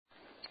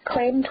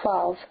Claim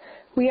 12.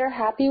 We are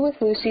happy with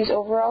Lucy's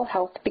overall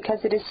health because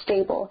it is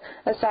stable,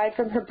 aside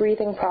from her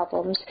breathing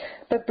problems,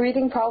 but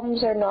breathing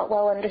problems are not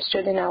well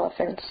understood in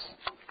elephants.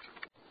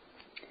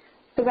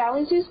 The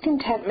Valley Zoo's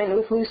contentment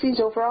with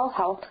Lucy's overall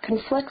health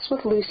conflicts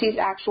with Lucy's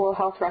actual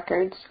health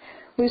records.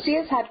 Lucy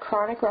has had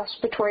chronic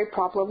respiratory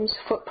problems,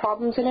 foot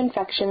problems and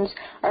infections,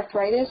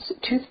 arthritis,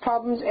 tooth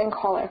problems, and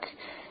colic.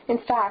 In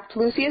fact,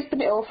 Lucy has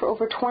been ill for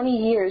over 20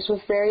 years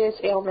with various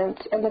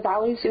ailments, and the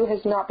Valley Zoo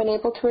has not been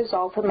able to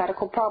resolve her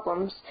medical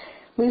problems.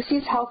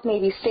 Lucy's health may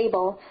be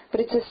stable,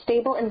 but it's a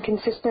stable and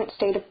consistent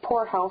state of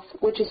poor health,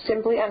 which is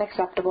simply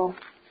unacceptable.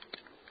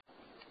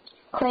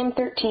 Claim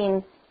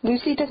 13.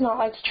 Lucy does not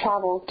like to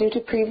travel due to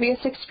previous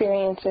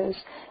experiences,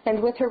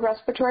 and with her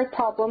respiratory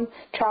problem,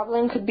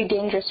 traveling could be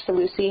dangerous for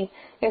Lucy.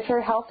 If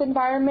her health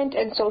environment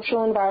and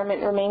social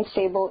environment remain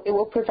stable, it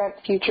will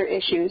prevent future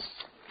issues.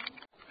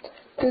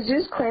 The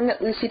zoo's claim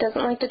that Lucy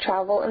doesn't like to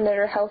travel and that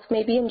her health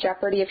may be in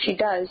jeopardy if she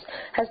does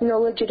has no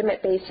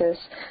legitimate basis.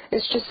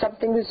 It's just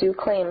something the zoo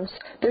claims.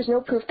 There's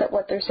no proof that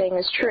what they're saying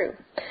is true.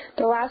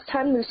 The last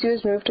time Lucy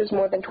was moved was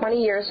more than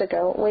 20 years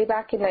ago, way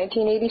back in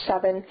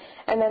 1987,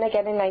 and then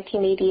again in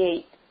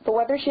 1988. But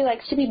whether she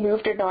likes to be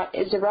moved or not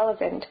is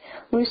irrelevant.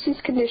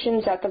 Lucy's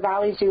conditions at the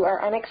Valley Zoo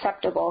are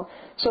unacceptable,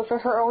 so for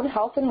her own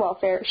health and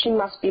welfare, she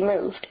must be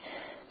moved.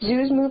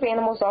 Zoos move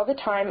animals all the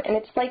time, and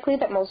it's likely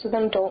that most of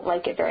them don't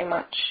like it very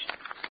much.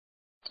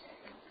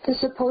 The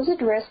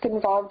supposed risk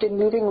involved in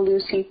moving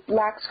Lucy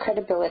lacks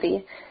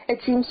credibility. It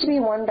seems to be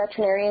one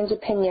veterinarian's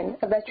opinion,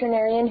 a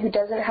veterinarian who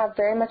doesn't have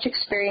very much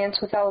experience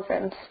with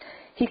elephants.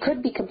 He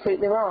could be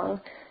completely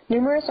wrong.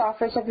 Numerous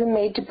offers have been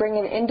made to bring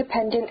in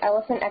independent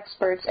elephant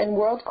experts and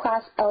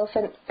world-class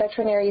elephant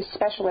veterinary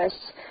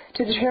specialists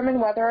to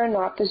determine whether or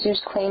not the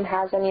zoo's claim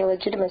has any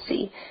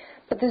legitimacy,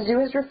 but the zoo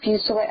has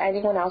refused to let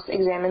anyone else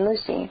examine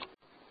Lucy.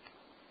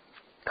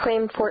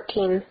 Claim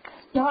 14.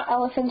 Not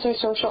elephants are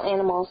social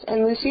animals,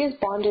 and Lucy is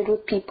bonded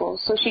with people,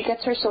 so she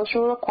gets her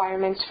social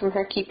requirements from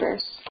her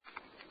keepers.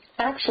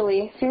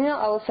 Actually, female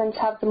elephants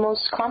have the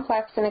most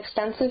complex and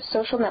extensive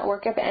social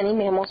network of any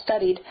mammal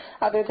studied,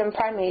 other than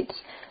primates.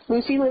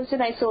 Lucy lives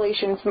in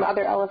isolation from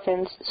other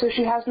elephants, so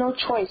she has no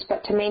choice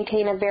but to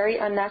maintain a very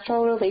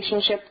unnatural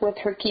relationship with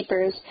her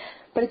keepers,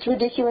 but it's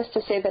ridiculous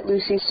to say that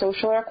Lucy's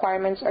social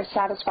requirements are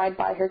satisfied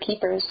by her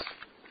keepers.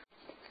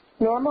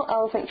 Normal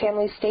elephant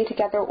families stay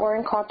together or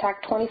in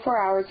contact 24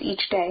 hours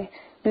each day.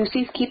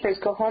 Lucy's keepers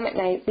go home at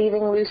night,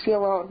 leaving Lucy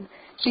alone.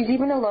 She's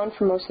even alone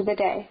for most of the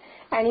day.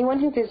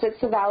 Anyone who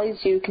visits the Valley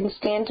Zoo can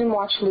stand and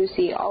watch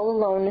Lucy, all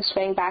alone,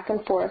 swaying back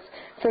and forth,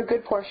 for a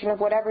good portion of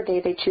whatever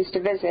day they choose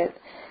to visit.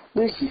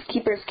 Lucy's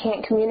keepers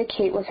can't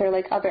communicate with her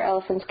like other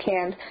elephants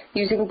can,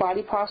 using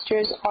body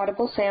postures,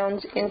 audible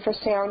sounds,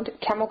 infrasound,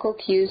 chemical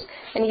cues,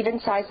 and even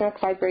seismic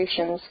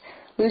vibrations.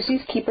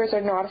 Lucy's keepers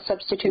are not a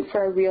substitute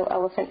for a real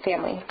elephant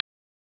family.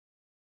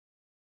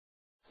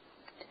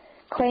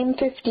 Claim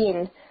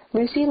 15.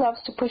 Lucy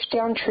loves to push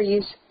down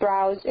trees,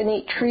 browse, and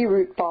eat tree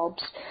root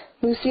bulbs.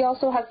 Lucy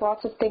also has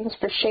lots of things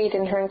for shade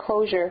in her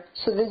enclosure,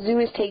 so the zoo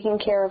is taking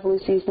care of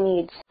Lucy's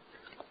needs.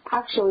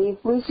 Actually,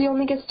 Lucy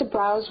only gets to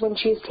browse when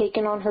she is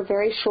taken on her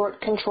very short,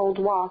 controlled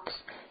walks.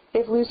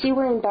 If Lucy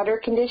were in better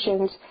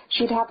conditions,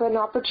 she'd have an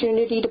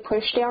opportunity to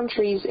push down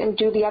trees and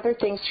do the other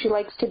things she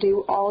likes to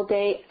do all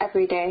day,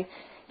 every day.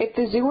 If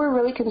the zoo were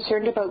really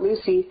concerned about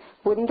Lucy,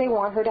 wouldn't they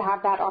want her to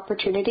have that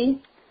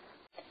opportunity?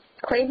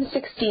 Claim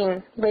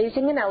 16.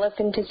 Raising an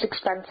elephant is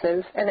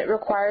expensive, and it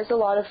requires a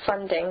lot of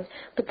funding,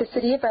 but the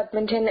City of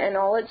Edmonton and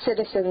all its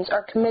citizens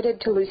are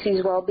committed to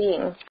Lucy's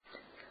well-being.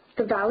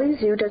 The Valley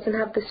Zoo doesn't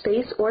have the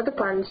space or the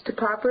funds to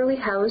properly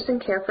house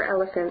and care for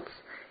elephants.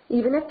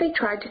 Even if they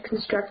tried to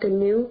construct a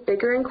new,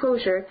 bigger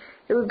enclosure,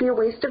 it would be a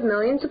waste of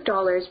millions of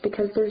dollars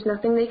because there's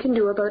nothing they can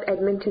do about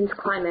Edmonton's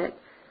climate.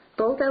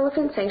 Both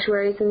elephant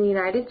sanctuaries in the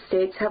United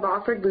States have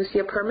offered Lucy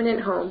a permanent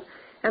home,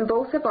 and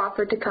both have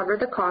offered to cover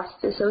the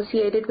costs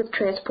associated with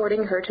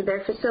transporting her to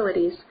their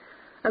facilities.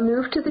 A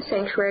move to the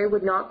sanctuary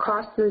would not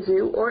cost the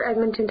zoo or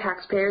Edmonton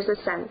taxpayers a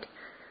cent.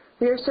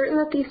 We are certain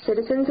that these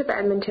citizens of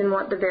Edmonton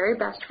want the very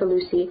best for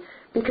Lucy,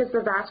 because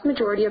the vast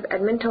majority of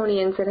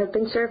Edmontonians that have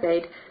been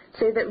surveyed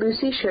say that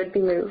Lucy should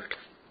be moved.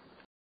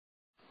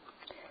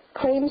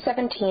 Claim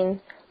 17.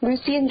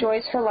 Lucy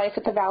enjoys her life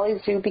at the Valley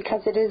Zoo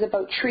because it is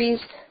about trees,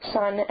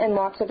 sun, and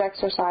lots of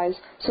exercise,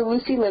 so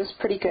Lucy lives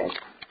pretty good.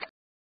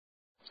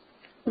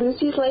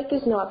 Lucy's life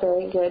is not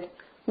very good.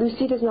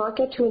 Lucy does not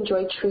get to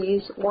enjoy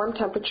trees, warm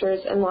temperatures,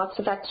 and lots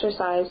of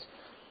exercise.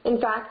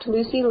 In fact,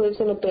 Lucy lives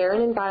in a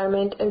barren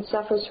environment and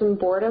suffers from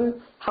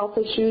boredom, health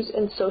issues,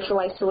 and social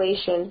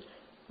isolation.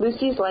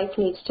 Lucy's life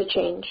needs to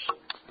change.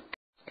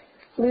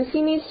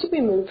 Lucy needs to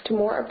be moved to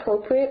more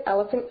appropriate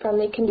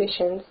elephant-friendly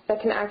conditions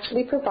that can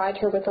actually provide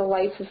her with a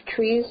life of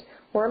trees,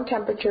 warm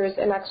temperatures,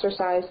 and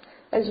exercise,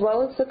 as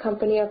well as the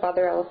company of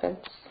other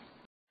elephants.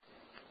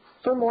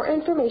 For more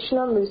information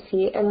on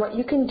Lucy and what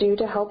you can do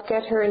to help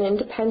get her an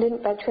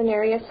independent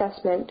veterinary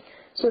assessment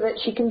so that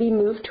she can be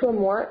moved to a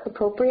more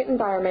appropriate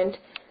environment,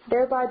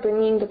 thereby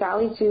bringing the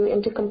Valley Zoo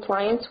into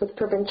compliance with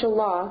provincial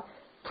law,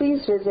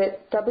 please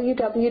visit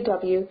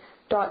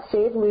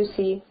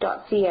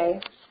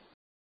www.savelucy.ca.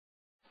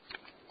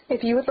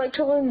 If you would like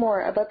to learn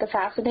more about the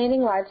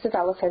fascinating lives of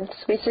elephants,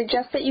 we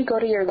suggest that you go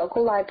to your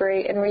local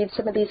library and read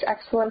some of these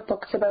excellent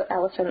books about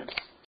elephants.